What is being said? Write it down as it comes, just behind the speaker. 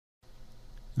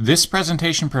This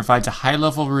presentation provides a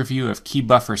high-level review of key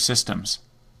buffer systems.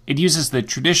 It uses the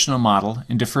traditional model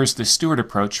and defers the Stewart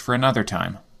approach for another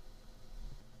time.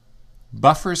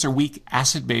 Buffers are weak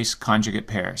acid-base conjugate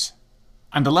pairs.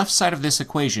 On the left side of this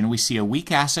equation, we see a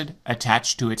weak acid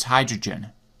attached to its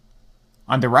hydrogen.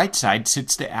 On the right side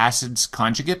sits the acid's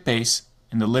conjugate base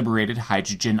and the liberated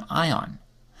hydrogen ion.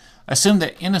 Assume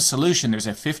that in a solution there's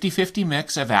a 50-50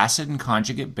 mix of acid and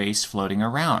conjugate base floating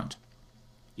around.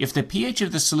 If the pH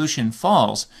of the solution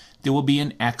falls, there will be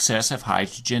an excess of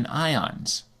hydrogen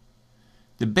ions.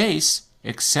 The base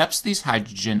accepts these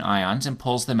hydrogen ions and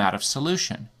pulls them out of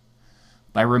solution.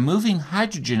 By removing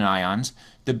hydrogen ions,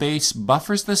 the base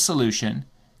buffers the solution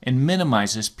and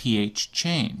minimizes pH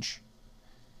change.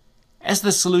 As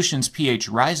the solution's pH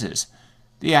rises,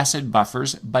 the acid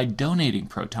buffers by donating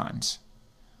protons.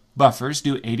 Buffers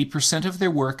do 80% of their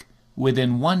work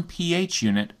within 1 pH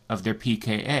unit of their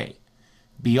pKa.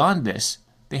 Beyond this,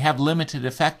 they have limited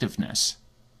effectiveness.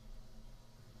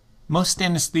 Most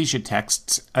anesthesia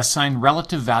texts assign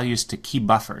relative values to key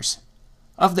buffers.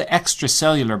 Of the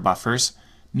extracellular buffers,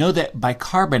 know that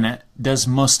bicarbonate does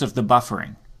most of the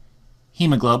buffering.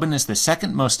 Hemoglobin is the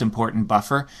second most important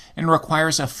buffer and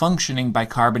requires a functioning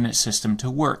bicarbonate system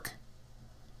to work.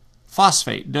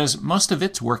 Phosphate does most of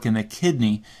its work in the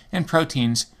kidney, and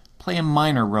proteins play a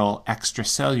minor role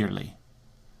extracellularly.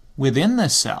 Within the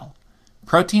cell,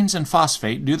 proteins and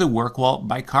phosphate do the work while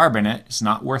bicarbonate is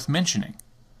not worth mentioning.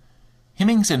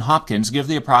 Hemmings and Hopkins give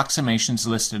the approximations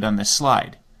listed on this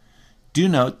slide. Do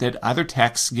note that other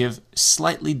texts give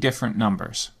slightly different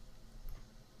numbers.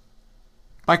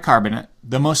 Bicarbonate,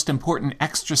 the most important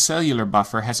extracellular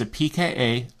buffer, has a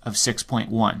pKa of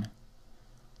 6.1.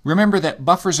 Remember that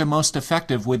buffers are most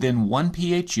effective within 1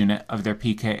 pH unit of their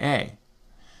pKa.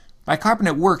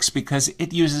 Bicarbonate works because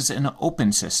it uses an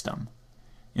open system.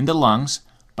 In the lungs,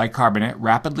 bicarbonate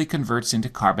rapidly converts into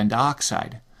carbon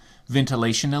dioxide.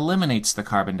 Ventilation eliminates the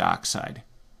carbon dioxide.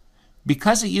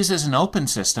 Because it uses an open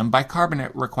system,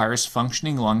 bicarbonate requires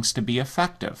functioning lungs to be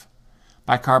effective.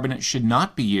 Bicarbonate should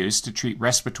not be used to treat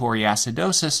respiratory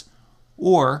acidosis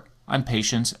or on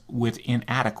patients with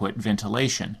inadequate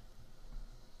ventilation.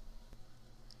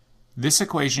 This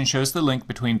equation shows the link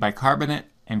between bicarbonate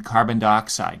and carbon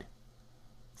dioxide.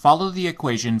 Follow the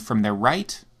equation from the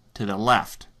right to the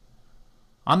left.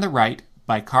 On the right,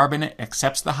 bicarbonate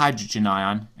accepts the hydrogen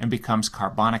ion and becomes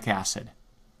carbonic acid.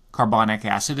 Carbonic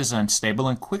acid is unstable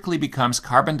and quickly becomes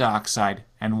carbon dioxide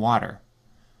and water.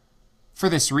 For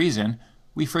this reason,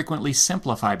 we frequently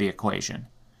simplify the equation.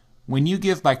 When you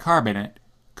give bicarbonate,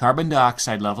 carbon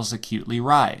dioxide levels acutely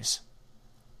rise.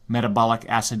 Metabolic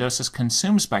acidosis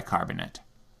consumes bicarbonate.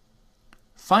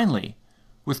 Finally,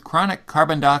 with chronic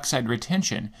carbon dioxide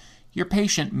retention, your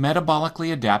patient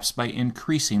metabolically adapts by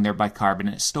increasing their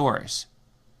bicarbonate stores.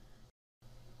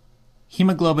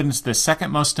 Hemoglobin is the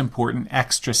second most important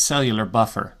extracellular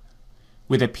buffer.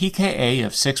 With a pKa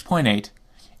of 6.8,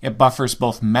 it buffers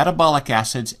both metabolic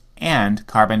acids and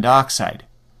carbon dioxide.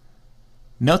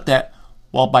 Note that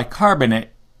while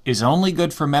bicarbonate is only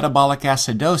good for metabolic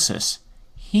acidosis,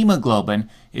 hemoglobin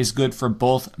is good for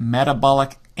both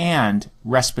metabolic and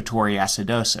respiratory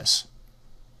acidosis.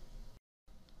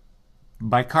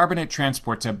 Bicarbonate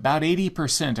transports about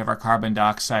 80% of our carbon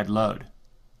dioxide load.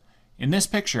 In this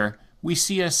picture, we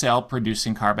see a cell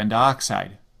producing carbon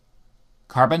dioxide.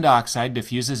 Carbon dioxide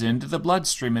diffuses into the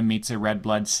bloodstream and meets a red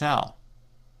blood cell.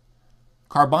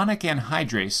 Carbonic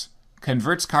anhydrase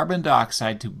converts carbon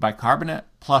dioxide to bicarbonate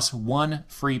plus 1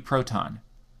 free proton.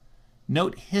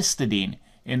 Note histidine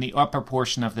in the upper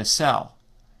portion of the cell.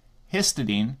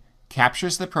 Histidine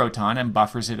captures the proton and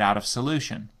buffers it out of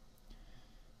solution.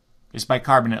 As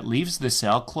bicarbonate leaves the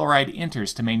cell, chloride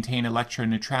enters to maintain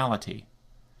electroneutrality.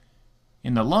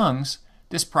 In the lungs,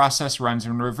 this process runs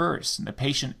in reverse, and the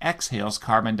patient exhales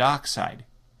carbon dioxide.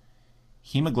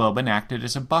 Hemoglobin acted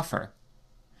as a buffer.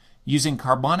 Using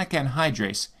carbonic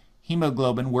anhydrase,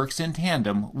 hemoglobin works in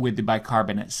tandem with the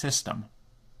bicarbonate system.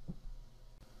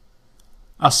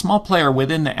 A small player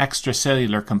within the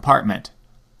extracellular compartment,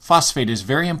 phosphate is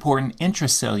very important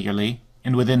intracellularly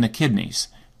and within the kidneys.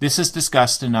 This is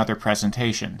discussed in other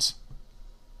presentations.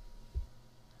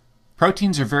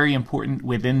 Proteins are very important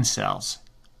within cells.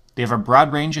 They have a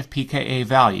broad range of pKa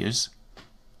values.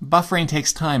 Buffering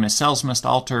takes time as cells must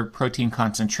alter protein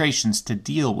concentrations to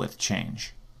deal with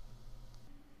change.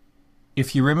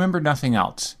 If you remember nothing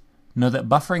else, know that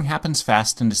buffering happens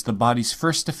fast and is the body's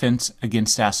first defense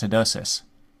against acidosis.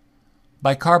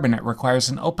 Bicarbonate requires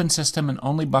an open system and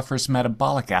only buffers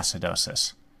metabolic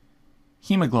acidosis.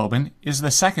 Hemoglobin is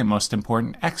the second most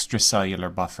important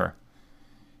extracellular buffer.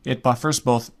 It buffers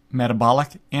both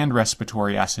metabolic and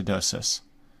respiratory acidosis.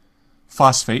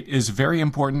 Phosphate is very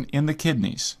important in the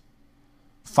kidneys.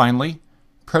 Finally,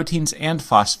 proteins and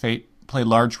phosphate play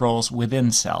large roles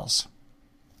within cells.